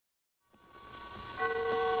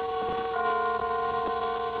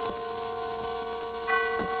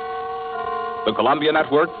The Columbia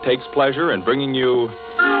Network takes pleasure in bringing you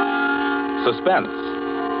Suspense.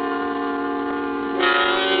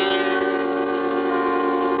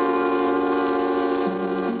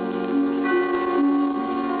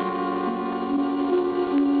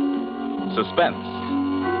 Suspense,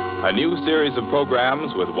 a new series of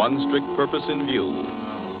programs with one strict purpose in view,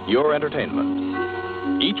 your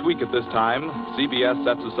entertainment. Each week at this time, CBS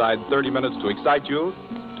sets aside 30 minutes to excite you,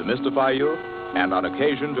 to mystify you, and on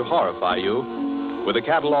occasion to horrify you with a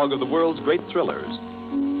catalog of the world's great thrillers,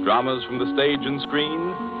 dramas from the stage and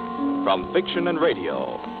screen, from fiction and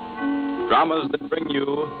radio, dramas that bring you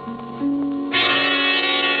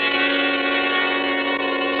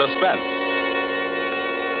suspense.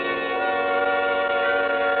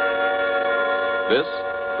 This,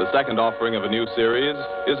 the second offering of a new series,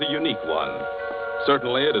 is a unique one.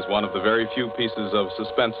 Certainly, it is one of the very few pieces of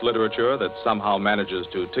suspense literature that somehow manages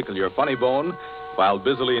to tickle your funny bone while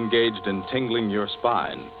busily engaged in tingling your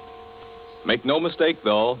spine. Make no mistake,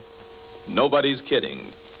 though, nobody's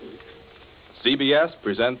kidding. CBS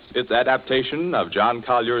presents its adaptation of John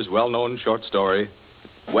Collier's well-known short story,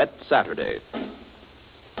 Wet Saturday.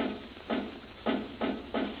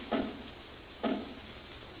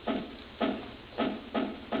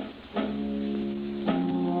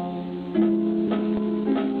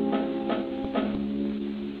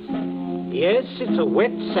 Yes, it's a wet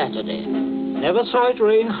Saturday. Never saw it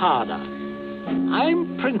rain harder.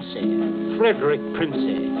 I'm Princey, Frederick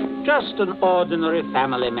Princey, just an ordinary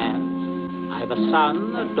family man. I have a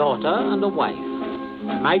son, a daughter, and a wife.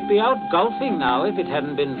 I might be out golfing now if it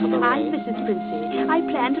hadn't been for the rain. I'm Mrs. Princey. I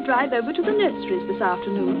plan to drive over to the nurseries this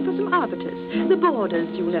afternoon for some arbutus. The borders,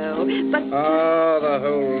 you know, but... Oh, the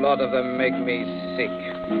whole lot of them make me sick.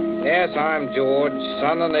 Yes, I'm George,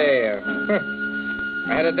 son and heir.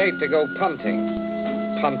 I had a date to go punting.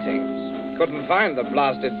 Couldn't find the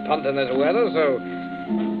blasted punt in this weather, so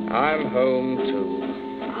I'm home, too.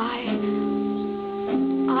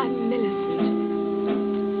 I'm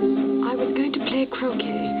Millicent. I was going to play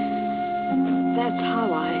croquet. That's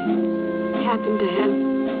how I happened to have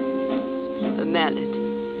a mallet.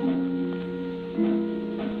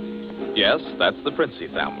 Yes, that's the Princey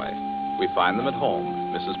family. We find them at home.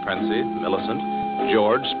 Mrs. Princey, Millicent,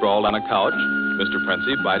 George sprawled on a couch, Mr.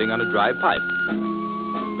 Princey biting on a dry pipe.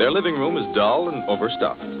 Their living room is dull and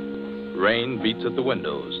overstuffed. Rain beats at the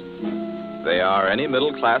windows. They are any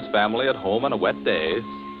middle-class family at home on a wet day,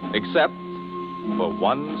 except for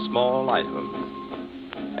one small item.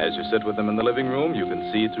 As you sit with them in the living room, you can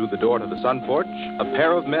see through the door to the sun porch a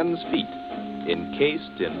pair of men's feet,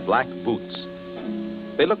 encased in black boots.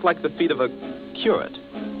 They look like the feet of a curate.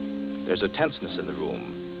 There's a tenseness in the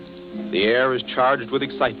room. The air is charged with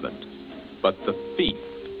excitement, but the feet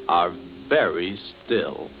are very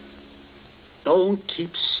still. Don't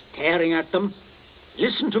keep staring at them.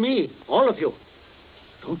 Listen to me, all of you.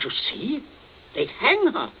 Don't you see? They'd hang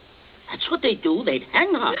her. That's what they do. They'd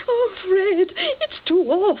hang her. Oh, Fred, it's too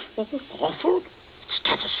awful. Awful? It's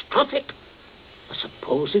catastrophic. A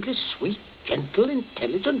supposedly sweet, gentle,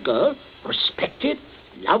 intelligent girl, respected,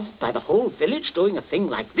 loved by the whole village, doing a thing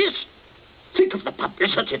like this. Think of the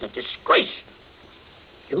publicity, the disgrace.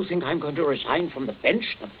 You think I'm going to resign from the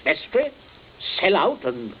bench, the vestry, sell out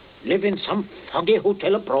and live in some foggy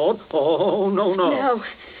hotel abroad? Oh, no.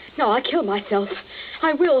 No, I'll kill myself.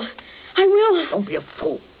 I will. Don't be a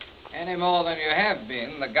fool. Any more than you have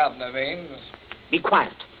been, the governor means. Be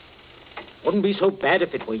quiet. Wouldn't be so bad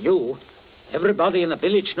if it were you. Everybody in the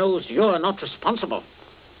village knows you're not responsible.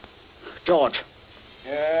 George.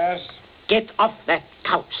 Yes? Get off that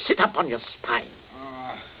couch. Sit up on your spine.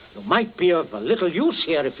 You might be of a little use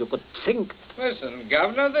here if you could think. Listen,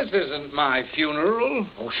 Governor, this isn't my funeral.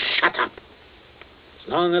 Oh, shut up. As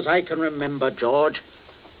long as I can remember, George,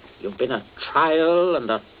 you've been a trial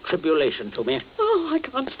and a tribulation to me. Oh, I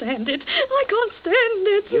can't stand it.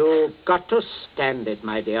 You've got to stand it,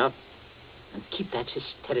 my dear. And keep that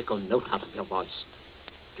hysterical note out of your voice.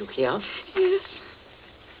 You hear? Yes.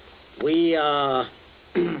 We are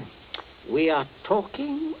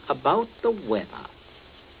talking about the weather.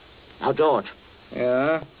 Now, George.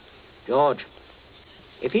 Yeah? George,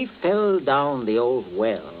 if he fell down the old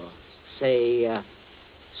well, say,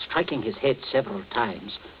 striking his head several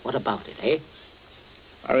times, what about it, eh?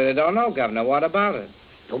 I really don't know, Governor. What about it?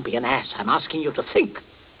 Don't be an ass. I'm asking you to think.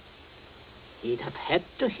 He'd have had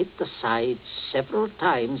to hit the sides several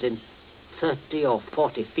times in 30 or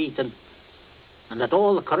 40 feet and at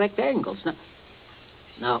all the correct angles.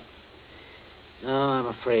 No, I'm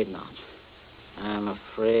afraid not.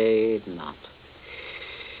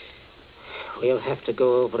 We'll have to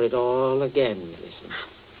go over it all again, Millicent.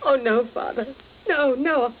 Oh, no, Father.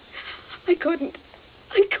 No. I couldn't.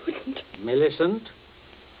 I couldn't. Millicent,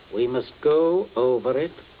 we must go over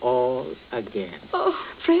it all again. Oh,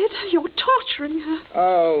 Fred, you're torturing her.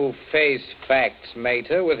 Oh, face facts,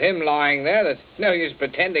 mater. With him lying there, there's no use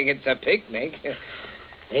pretending it's a picnic.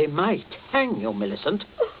 They might hang you, Millicent.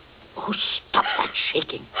 Oh, stop that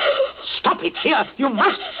shaking. Stop it here. You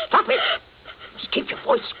must stop it. You must keep your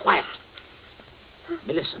voice quiet.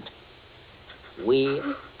 Millicent, we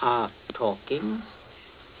are talking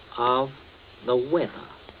of the weather.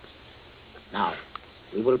 Now,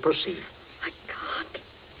 we will proceed. I can't.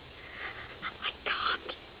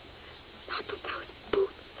 Not with those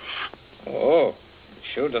boots. Oh,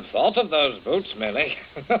 should have thought of those boots, Millie.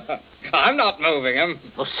 I'm not moving them.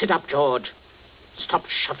 Oh, sit up, George. Stop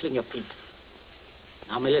shuffling your feet.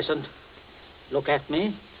 Now, Millicent, look at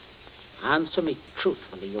me. Answer me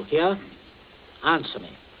truthfully, you hear? Answer me.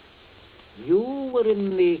 You were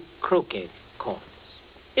in the croquet courts.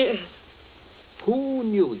 Yes. Who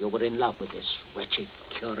knew you were in love with this wretched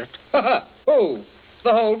curate? Oh,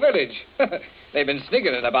 the whole village. They've been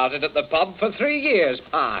sniggering about it at the pub for 3 years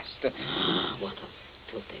past. What a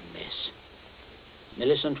filthy mess.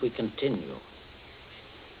 Millicent, we continue.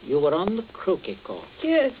 You were on the croquet court.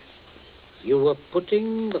 Yes. You were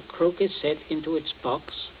putting the croquet set into its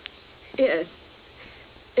box. Yes.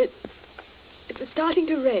 It was starting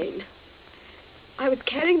to rain. I was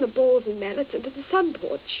carrying the balls and mallets into the sun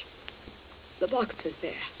porch. The box was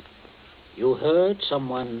there. You heard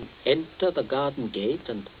someone enter the garden gate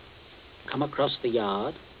and come across the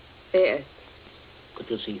yard. Yes. Could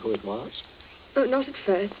you see who it was? Oh, not at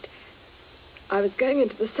first. I was going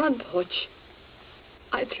into the sun porch.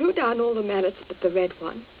 I threw down all the mallets but the red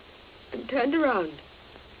one and turned around.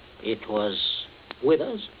 It was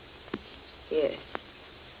Withers? Yes.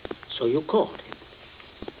 So you called him?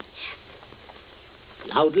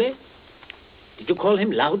 Yes. Loudly? Did you call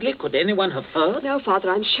him loudly? Could anyone have heard? No, Father,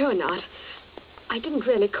 I'm sure not. I didn't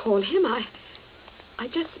really call him. I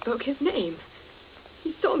just spoke his name.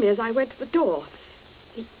 He saw me as I went to the door.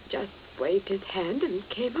 He just waved his hand and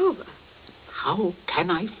came over. How can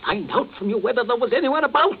I find out from you whether there was anyone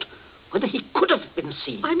about? Whether he could have been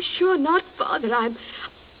seen? I'm sure not, Father. I'm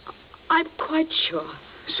quite sure.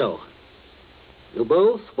 So, you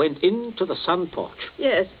both went into the sun porch.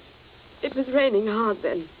 Yes. It was raining hard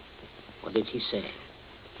then. What did he say?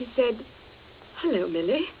 He said, "Hello,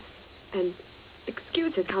 Millie," and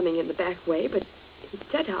excuse his coming in the back way, but he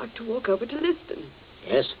set out to walk over to Liston.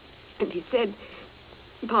 Yes? And he said,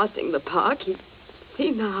 passing the park, he'd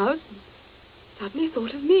seen the house and suddenly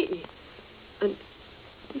thought of me. And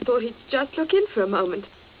he thought he'd just look in for a moment.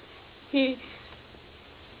 He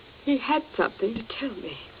had something to tell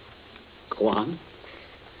me. Go on.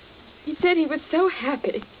 He said he was so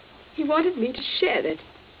happy, he wanted me to share it.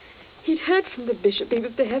 He'd heard from the bishop he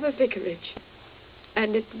was to have a vicarage.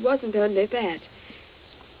 And it wasn't only that.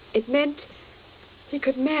 It meant he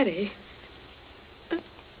could marry.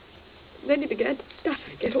 Then he began to stutter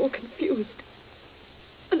and get all confused.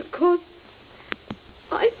 And of course,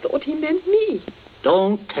 I thought he meant me.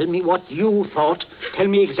 Don't tell me what you thought. Tell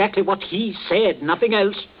me exactly what he said, nothing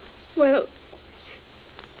else. Well,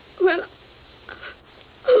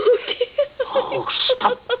 oh, dear. Oh,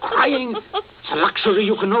 stop crying. It's a luxury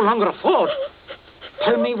you can no longer afford.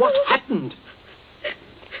 Tell me what happened.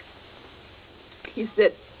 He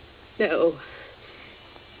said, no.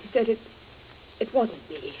 He said it wasn't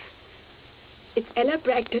me. It's Ella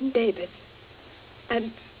Bragdon Davis.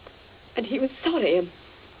 And he was sorry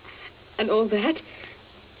and all that.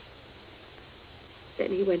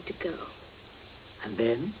 Then he went to go. And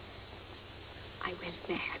then? I went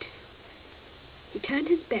mad. He turned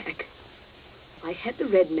his back. I had the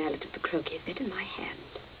red mallet of the croquet set in my hand.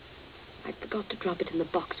 I forgot to drop it in the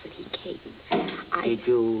box when he came. Did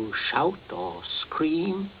you shout or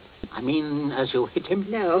scream? I mean, as you hit him?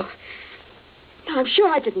 No, I'm sure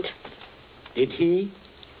I didn't. Did he?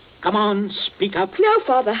 Come on, speak up. No,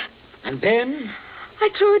 Father. And then? I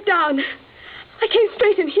threw it down. I came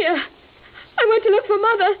straight in here. I went to look for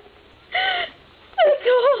Mother. That's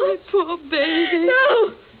all. My poor baby.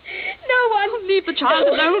 No one. Leave the child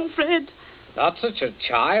alone, Fred. Not such a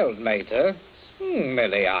child, mater.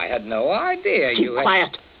 Millie, I had no idea Keep you had...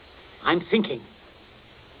 quiet. I'm thinking.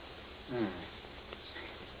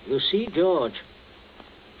 You see, George,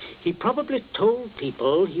 he probably told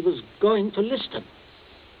people he was going to Liston.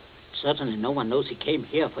 Certainly no one knows he came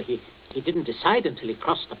here, for he didn't decide until he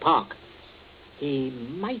crossed the park. He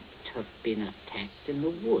might have been attacked in the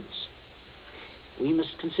woods. We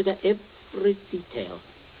must consider every detail.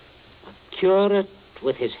 A curate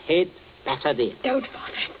with his head battered in. Don't,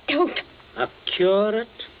 Father, don't. A curate,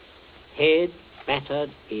 head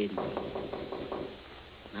battered in.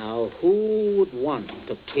 Now, who would want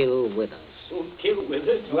to kill Withers? Oh, kill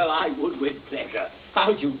Withers? Well, I would with pleasure.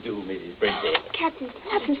 How do you do, Mrs. Princey? Captain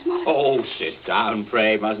Smollett. Oh, sit down,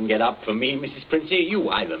 pray. Mustn't get up for me, Mrs. Princey. You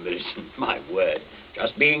either, Millicent. My word.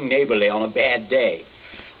 Just being neighbourly on a bad day.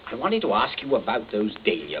 I wanted to ask you about those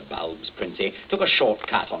dahlia bulbs, Princey. Took a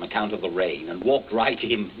shortcut on account of the rain and walked right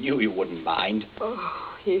in. Knew you wouldn't mind.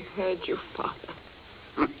 Oh, he heard you,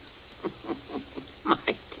 Father.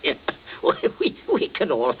 My dear, we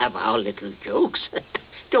can all have our little jokes.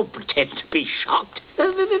 Don't pretend to be shocked.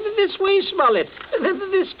 This way, Smollett.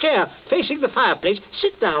 This chair, facing the fireplace.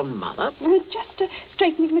 Sit down, Mother. Just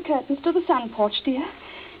straightening the curtains to the sun porch, dear.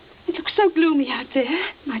 It looks so gloomy out there.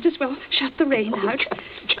 Might as well shut the rain out.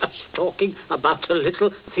 Just talking about a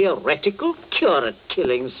little theoretical cure at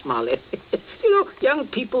killing, Smollett. You know, young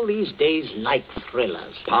people these days like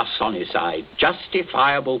thrillers. Parsonicide.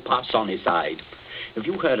 Justifiable parsonicide. Have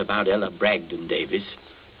you heard about Ella Bragdon Davis?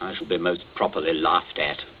 I shall be most properly laughed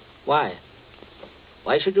at. Why?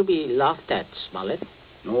 Why should you be laughed at, Smollett?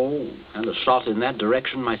 Oh, and a shot in that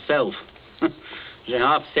direction myself. She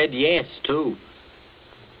half said yes, too.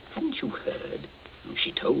 Haven't you heard?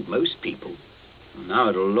 She told most people. Now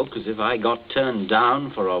it'll look as if I got turned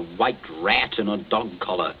down for a white rat in a dog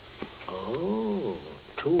collar. Oh,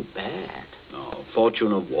 too bad. Oh,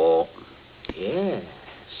 fortune of war. Yes,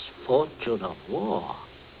 fortune of war.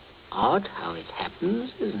 Odd how it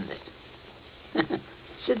happens, isn't it?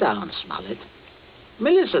 Sit down, Smollett.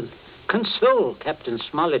 Millicent, console Captain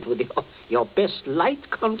Smollett with your best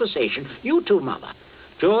light conversation. You too, Mother.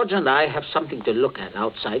 George and I have something to look at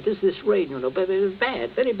outside. There's this rain, you know, but it's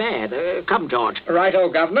bad, very bad. Come, George. Righto,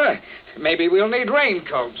 Governor. Maybe we'll need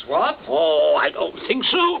raincoats, what? Oh, I don't think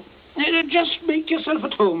so. Just make yourself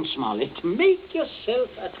at home, Smollett. Make yourself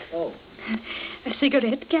at home. A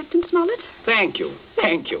cigarette, Captain Smollett? Thank you,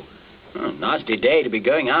 thank you. Nasty day to be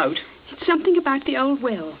going out. It's something about the old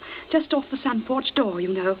well, just off the sun porch door,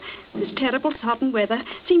 you know. This terrible sodden weather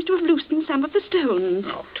seems to have loosened some of the stones.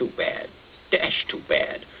 Oh, too bad. Dash too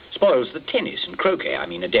bad. Spoils the tennis and croquet, I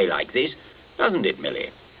mean, a day like this. Doesn't it,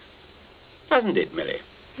 Millie? Doesn't it, Millie?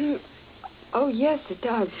 Oh, yes, it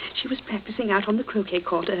does. She was practicing out on the croquet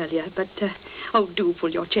court earlier, but, do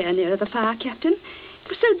pull your chair nearer the fire, Captain. It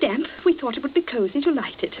was so damp, we thought it would be cozy to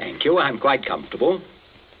light it. Thank you, I'm quite comfortable.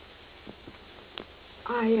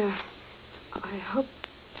 I hope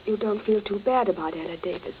you don't feel too bad about Ella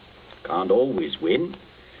Davis. Can't always win.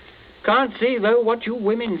 Can't see, though, what you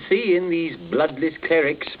women see in these bloodless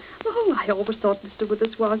clerics. Oh, I always thought Mr.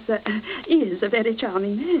 Withers is a very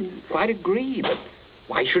charming man. Quite agree, but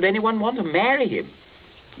why should anyone want to marry him?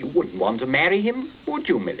 You wouldn't want to marry him, would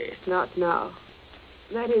you, Millie? Not now.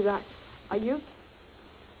 That is, are you?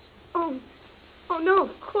 Oh, no,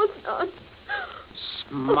 of course not.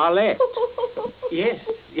 Smollett.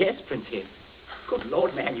 Yes, Princess. Good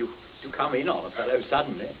Lord, man, you come in on a fellow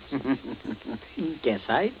suddenly. Guess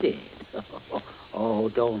I did. Oh,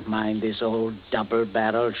 don't mind this old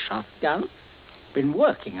double-barreled shotgun. Been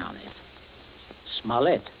working on it.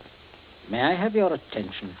 Smollett, may I have your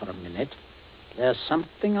attention for a minute? There's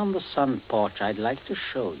something on the sun porch I'd like to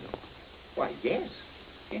show you. Why, yes,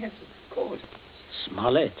 of course.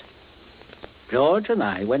 Smollett, George and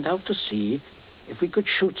I went out to see if we could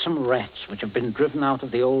shoot some rats which have been driven out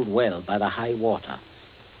of the old well by the high water.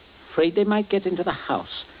 Afraid they might get into the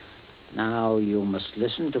house. Now, you must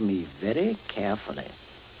listen to me very carefully.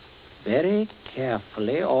 Very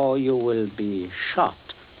carefully, or you will be shot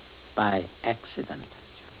by accident.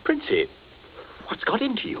 Princey, what's got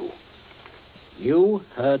into you? You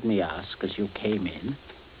heard me ask as you came in,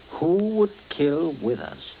 who would kill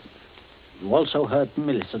Withers? You also heard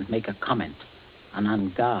Millicent make a comment, an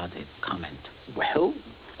unguarded comment. Well,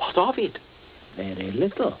 what of it? Very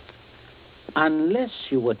little. Unless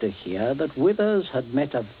you were to hear that Withers had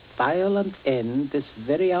met a violent end this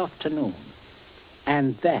very afternoon.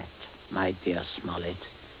 And that, my dear Smollett,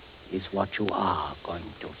 is what you are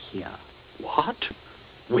going to hear. What?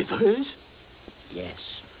 Withers? Yes.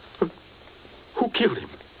 Who killed him?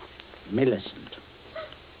 Millicent.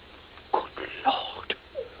 Good Lord.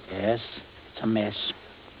 Yes, it's a mess.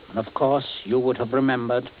 And of course, you would have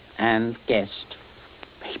remembered and guessed.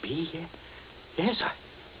 Maybe, yes,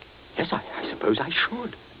 I suppose I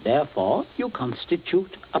should. Therefore, you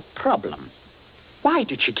constitute a problem. Why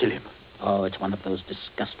did she kill him? Oh, it's one of those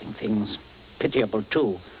disgusting things. Pitiable,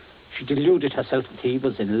 too. She deluded herself that he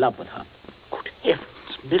was in love with her. Good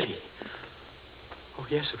heavens, Millie. Oh,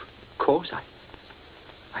 yes, of course,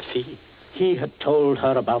 I see. He had told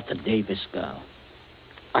her about the Davis girl.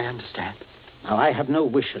 I understand. Now, I have no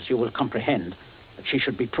wish, as you will comprehend, that she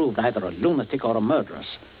should be proved either a lunatic or a murderess.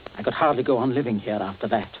 I could hardly go on living here after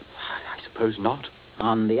that. I suppose not.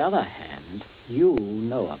 On the other hand, you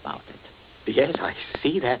know about it. Yes, I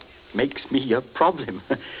see that makes me a problem.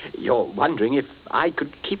 You're wondering if I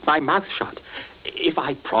could keep my mouth shut. If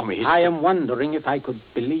I promised... I am wondering if I could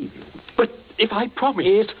believe you. But if I promised...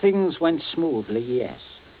 If things went smoothly, yes.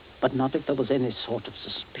 But not if there was any sort of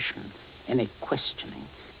suspicion, any questioning.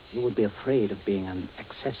 You would be afraid of being an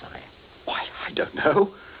accessory. Why, I don't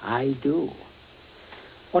know. I do.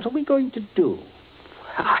 What are we going to do?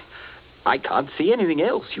 I can't see anything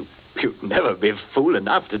else. You'd never be fool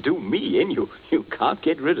enough to do me in. You can't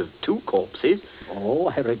get rid of two corpses. Oh,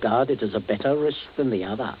 I regard it as a better risk than the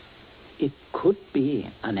other. It could be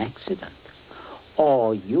an accident.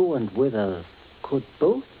 Or you and Withers could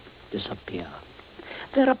both disappear.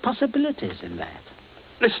 There are possibilities in that.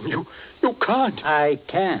 Listen, you can't. I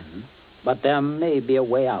can, but there may be a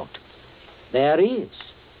way out. There is.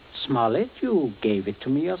 Smollett, you gave it to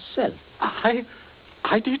me yourself. I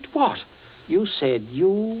did what? You said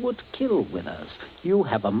you would kill Withers. You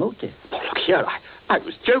have a motive. Oh, look here, I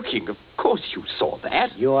was joking. Of course you saw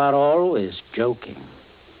that. You are always joking.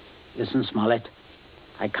 Listen, Smollett,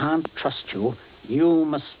 I can't trust you. You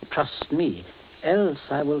must trust me. Else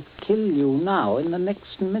I will kill you now in the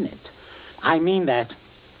next minute. I mean that.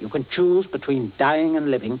 You can choose between dying and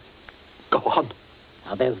living. Go on.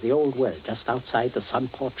 Now, there's the old well just outside the sun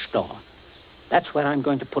porch door. That's where I'm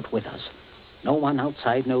going to put Withers. No one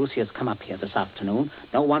outside knows he has come up here this afternoon.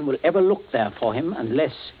 No one will ever look there for him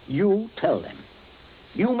unless you tell them.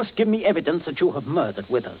 You must give me evidence that you have murdered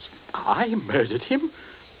Withers. I murdered him?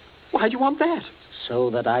 Why do you want that? So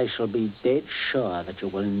that I shall be dead sure that you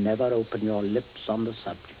will never open your lips on the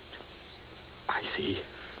subject. I see.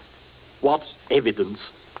 What evidence?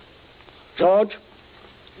 George,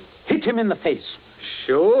 hit him in the face.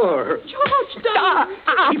 Sure. George, don't!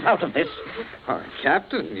 Keep out of this. Oh,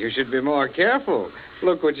 Captain, you should be more careful.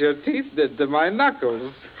 Look what your teeth did to my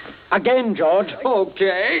knuckles. Again, George.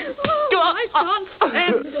 Okay. Oh, I can't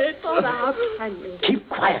stand it. Oh, how can you? Keep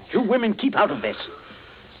quiet. You women keep out of this.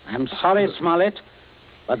 I'm sorry, Smollett,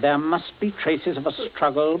 but there must be traces of a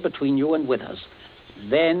struggle between you and Withers.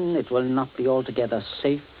 Then it will not be altogether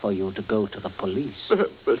safe for you to go to the police.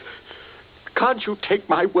 But can't you take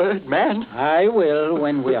my word, man? I will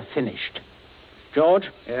when we are finished. George?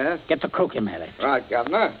 Yes? Get the croquet mallet. Right,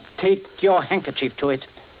 Governor. Take your handkerchief to it.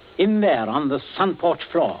 In there on the sun porch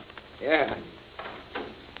floor. Yeah.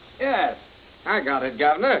 Yes, I got it,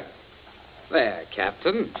 Governor. There,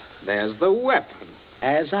 Captain. There's the weapon.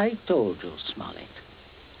 As I told you, Smollett.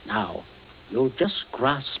 Now, you'll just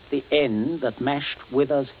grasp the end that mashed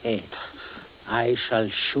Withers' head. I shall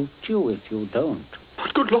shoot you if you don't.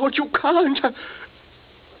 But good Lord, you can't.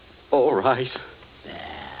 All right.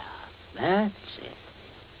 There. That's it.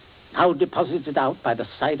 Now deposit it out by the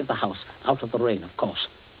side of the house. Out of the rain, of course.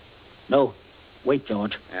 No. Wait,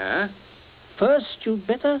 George. Yeah? First, you'd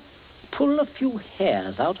better pull a few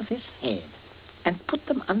hairs out of his head and put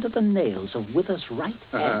them under the nails of Withers' right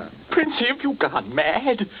hand. Princey, have you gone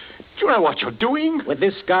mad? Do you know what you're doing? With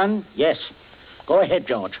this gun, yes. Go ahead,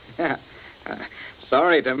 George.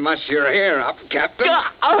 Sorry to mush your hair up, Captain.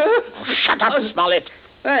 Oh, shut up, Smollett.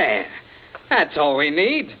 There. That's all we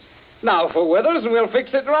need. Now for Withers, and we'll fix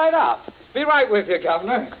it right up. Be right with you,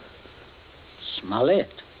 Governor. Smollett,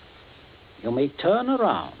 you may turn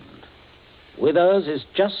around. Withers is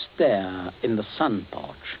just there in the sun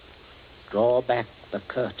porch. Draw back the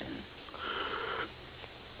curtain.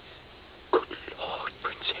 Good Lord,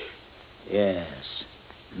 Princey. Yes,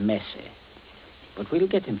 messy. But we'll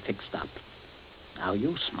get him fixed up. Now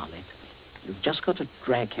you, Smollett, you've just got to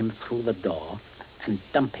drag him through the door and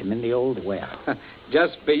dump him in the old well.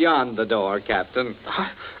 Just beyond the door, Captain.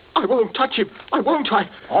 I won't touch him. I won't.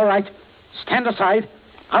 All right. Stand aside.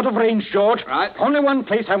 Out of range, George. Right. Only one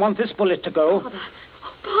place I want this bullet to go. Father.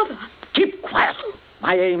 Oh, Father. Keep quiet.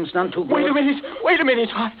 My aim's none too good. Wait a minute.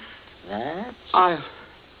 That's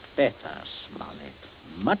better, Smollett.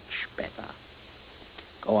 Much better.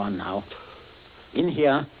 Go on now. In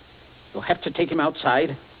here. You'll have to take him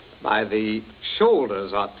outside. By the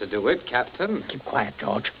shoulders ought to do it, Captain. Keep quiet,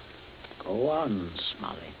 George. Go on,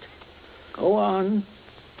 Smollett. Go on.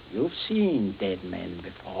 You've seen dead men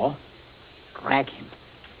before. Drag him.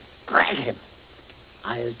 Drag him.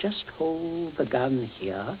 I'll just hold the gun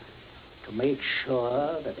here to make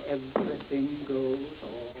sure that everything goes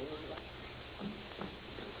all right.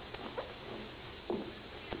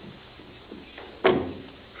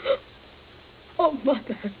 Oh,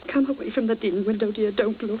 Mother, come away from the dim window, dear.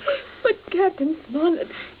 Don't look. But Captain Smollett.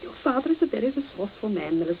 Your father is a very resourceful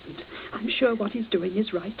man, Millicent. I'm sure what he's doing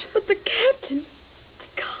is right. But the Captain.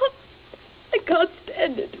 I can't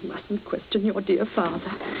stand it. You mustn't question your dear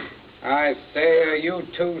father. I say, are you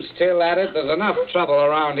two still at it? There's enough trouble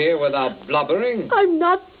around here without blubbering. I'm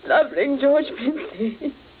not blubbering, George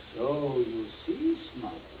Princey. So, you see,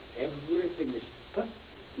 Small, everything is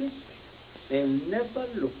perfectly safe. They'll never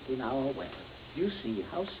look in our well. You see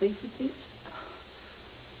how safe it is?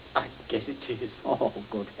 I guess it is. Oh,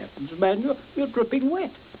 good heavens, man, you're dripping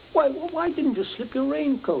wet. Why didn't you slip your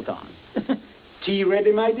raincoat on? Tea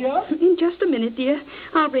ready, my dear? In just a minute, dear.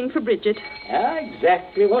 I'll ring for Bridget. Yeah,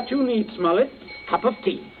 exactly what you need, Smollett. Cup of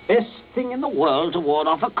tea. Best thing in the world to ward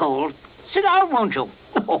off a cold. Sit down, won't you?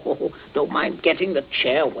 Oh, don't mind getting the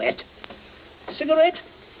chair wet. Cigarette?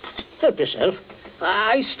 Help yourself.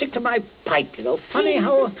 I stick to my pipe, you know. Funny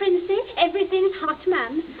how... Princey, everything's hot,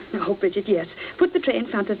 ma'am. Oh, Bridget, yes. Put the tray in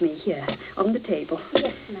front of me here, on the table.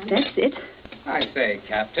 Yes, ma'am. That's it. I say,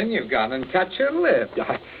 Captain, you've gone and cut your lip.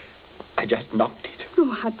 I just knocked it.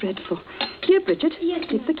 Oh, how dreadful. Here, Bridget, Yes,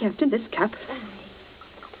 give the captain this cup.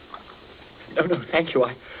 No, thank you.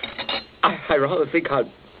 I rather think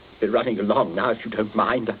I'll be running along now, if you don't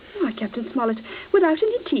mind. Why, Captain Smollett, without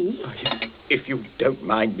any tea? If you don't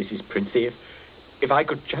mind, Mrs. Princey, if I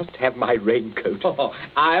could just have my raincoat. Oh,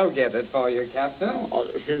 I'll get it for you, Captain. Oh,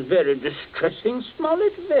 this is very distressing,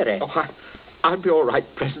 Smollett, very. Oh, I'll be all right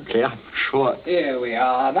presently, I'm sure. Here we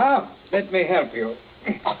are now. Let me help you.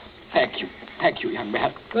 Oh, thank you, young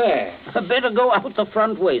man. There. Better go out the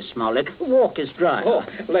front way, Smollett. The walk is dry. Oh,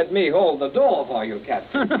 let me hold the door for you,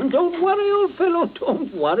 Captain. Don't worry, old fellow.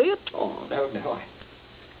 Don't worry at all. No.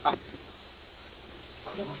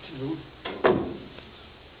 Good afternoon.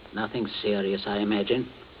 Nothing serious, I imagine.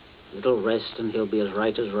 A little rest and he'll be as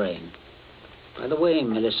right as rain. By the way,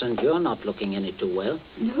 Millicent, you're not looking any too well.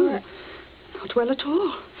 No, not well at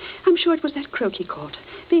all. I'm sure it was that croquet court.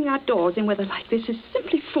 Being outdoors in weather like this is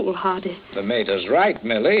simply foolhardy. The mater's right,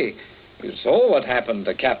 Millie. You saw what happened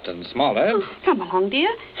to Captain Smollett. Oh, come along, dear.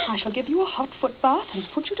 I shall give you a hot foot bath and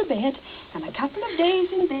put you to bed. And a couple of days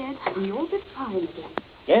in bed, and you'll be fine again.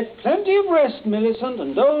 Get plenty of rest, Millicent,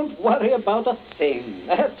 and don't worry about a thing.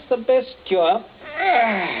 That's the best cure.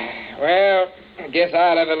 Well, I guess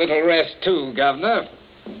I'll have a little rest too, Governor.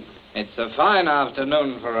 It's a fine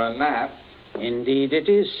afternoon for a nap. Indeed it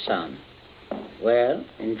is, son. Well,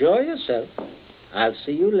 enjoy yourself. I'll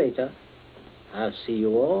see you later. I'll see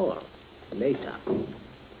you all later.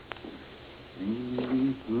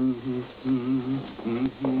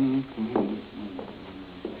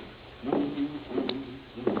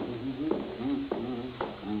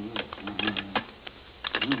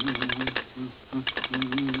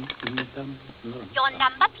 Your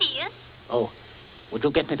number, please. Oh, would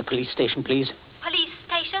you get me the police station, please? Police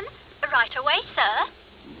station. Right away, sir.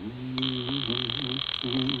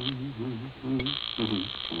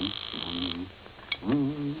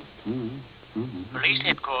 Police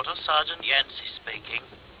headquarters, Sergeant Yancey speaking.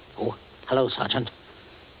 Oh, hello, Sergeant.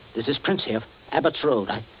 This is Princey of Abbott's Road.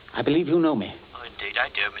 I believe you know me. Oh, indeed I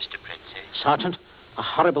do, Mr. Princey. Sergeant, a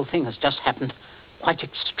horrible thing has just happened. Quite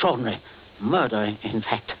extraordinary. Murder, in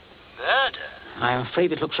fact. Murder? I'm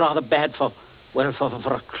afraid it looks rather bad for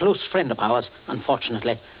a close friend of ours,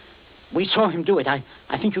 unfortunately. We saw him do it. I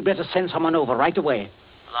think you'd better send someone over right away.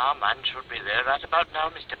 Well, our man should be there right about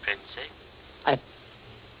now, Mr. Princey.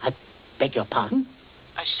 I beg your pardon?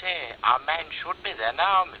 I say, our man should be there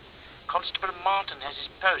now. Constable Martin has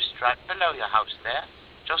his post right below your house there.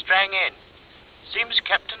 Just rang in. Seems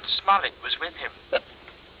Captain Smollett was with him.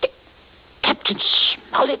 Captain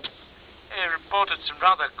Smollett? He reported some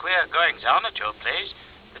rather queer goings-on at your place,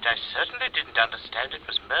 but I certainly didn't understand it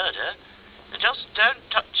was murder. Just don't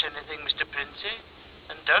touch anything, Mr. Princey.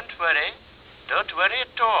 And don't worry. Don't worry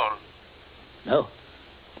at all. No.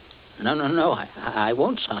 I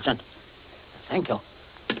won't, Sergeant. Thank you.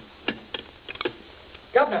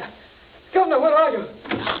 Governor, where are you?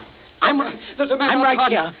 There's a man I'm right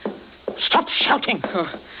outside. here. Stop shouting.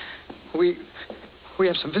 We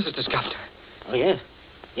have some visitors, Governor. Oh, yes.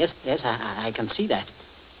 Yes, I can see that.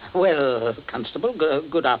 Well, Constable,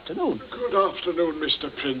 good afternoon. Good afternoon, Mr.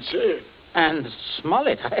 Princey. And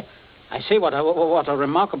Smollett, I say what a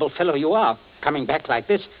remarkable fellow you are, coming back like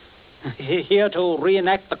this. Here to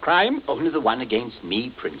reenact the crime? Only the one against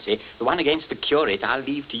me, Princey. The one against the curate I'll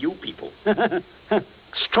leave to you people.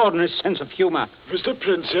 Extraordinary sense of humor. Mr.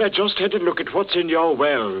 Princey, I just had a look at what's in your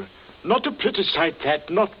well. Not a pretty sight, that.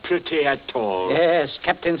 Not pretty at all. Yes,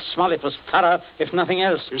 Captain Smollett was thorough, if nothing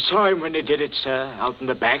else. You saw him when he did it, sir, out in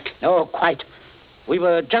the back? Oh, quite. We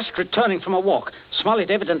were just returning from a walk. Smollett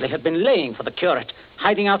evidently had been laying for the curate,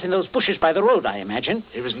 hiding out in those bushes by the road, I imagine.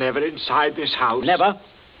 He was never inside this house? Never.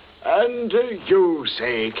 And you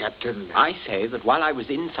say, Captain? I say that while I was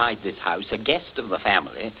inside this house, a guest of the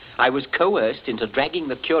family, I was coerced into dragging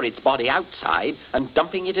the curate's body outside and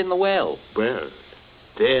dumping it in the well. Well,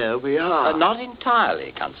 there we are. Not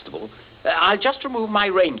entirely, Constable. I'll just remove my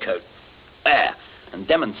raincoat. There. And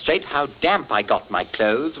demonstrate how damp I got my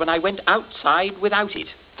clothes when I went outside without it.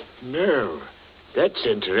 No. That's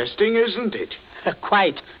interesting, isn't it?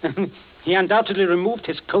 Quite. He undoubtedly removed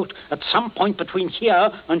his coat at some point between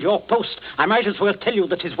here and your post. I might as well tell you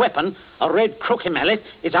that his weapon, a red croquet mallet,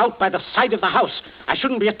 is out by the side of the house. I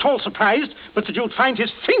shouldn't be at all surprised, but that you'd find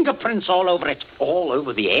his fingerprints all over it. All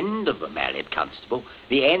over the end of the mallet, Constable.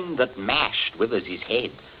 The end that mashed Withers'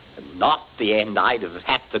 head. And not the end I'd have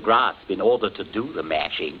had to grasp in order to do the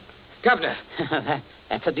mashing. Governor.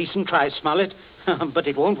 That's a decent try, Smollett, but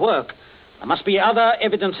it won't work. There must be other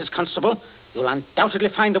evidences, Constable. You'll undoubtedly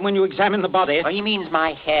find them when you examine the body. Oh, he means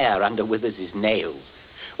my hair under Withers' nails.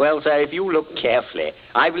 Well, sir, if you look carefully,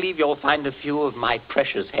 I believe you'll find a few of my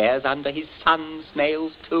precious hairs under his son's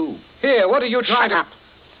nails, too. Here, what are you trying to... Shut up.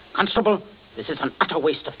 Constable, this is an utter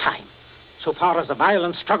waste of time. So far as the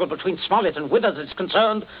violent struggle between Smollett and Withers is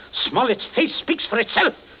concerned, Smollett's face speaks for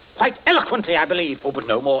itself. Quite eloquently, I believe. Oh, but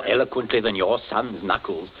no more eloquently than your son's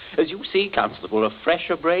knuckles. As you see, Constable, a fresh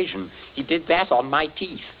abrasion. He did that on my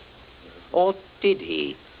teeth. Or did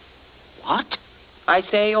he? What? I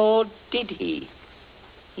say, or did he?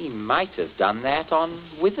 He might have done that on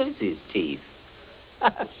Withers' teeth.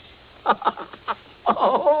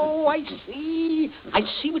 Oh, I see. I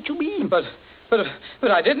see what you mean. But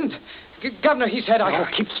I didn't. Governor, he said I... Oh,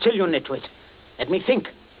 keep still, you nitwit. Let me think.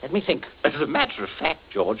 As a matter of fact,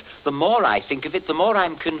 George, the more I think of it, the more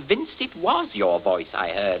I'm convinced it was your voice I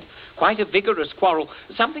heard. Quite a vigorous quarrel.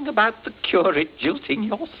 Something about the curate jilting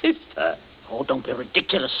your sister. Oh, don't be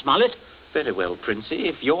ridiculous, Smollett. Very well, Princey.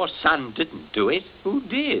 If your son didn't do it, who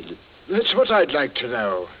did? That's what I'd like to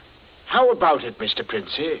know. How about it, Mr.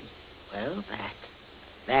 Princey? Well,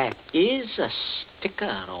 that is a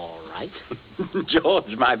sticker, all right.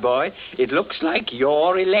 George, my boy, it looks like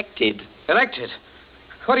you're elected. Elected?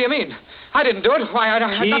 What do you mean? I didn't do it. Why, I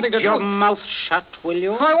had nothing to do. Keep your mouth shut, will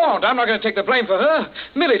you? I won't. I'm not going to take the blame for her.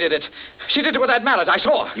 Millie did it. She did it with that mallet. I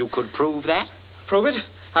saw. You could prove that? Prove it?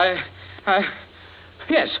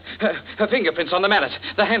 Yes. Her fingerprints on the mallet.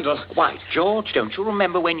 The handle. Why, George, don't you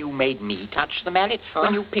remember when you made me touch the mallet?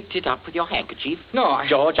 When you picked it up with your handkerchief? No,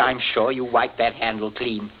 George, I'm sure you wiped that handle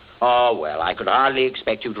clean. Oh, well, I could hardly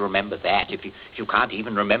expect you to remember that if you can't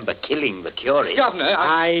even remember killing the curate. Governor,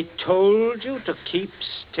 I told you to keep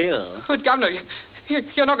still. But, Governor,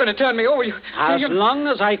 you're not going to turn me over. As long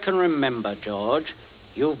as I can remember, George,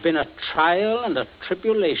 you've been a trial and a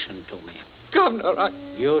tribulation to me. Governor,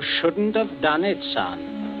 You shouldn't have done it,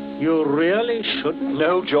 son. You really shouldn't.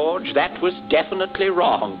 No, George, that was definitely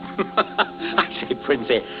wrong. I say,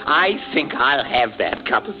 Princey, I think I'll have that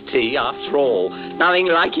cup of tea after all. Nothing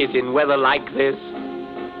like it in weather like this.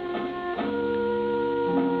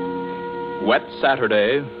 Wet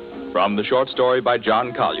Saturday, from the short story by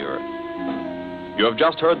John Collier. You have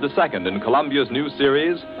just heard the second in Columbia's new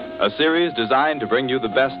series, a series designed to bring you the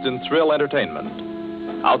best in thrill entertainment.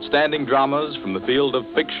 Outstanding dramas from the field of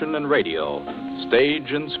fiction and radio,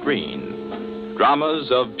 stage and screen.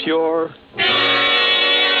 Dramas of pure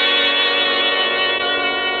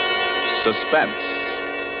suspense.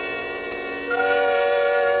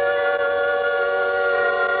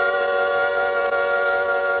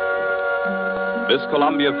 This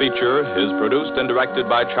Columbia feature is produced and directed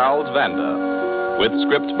by Charles Vanda, with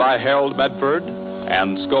script by Harold Medford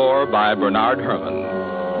and score by Bernard Herrmann.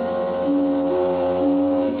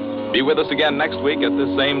 Be with us again next week at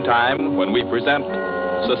this same time when we present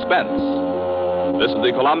Suspense. This is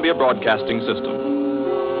the Columbia Broadcasting System.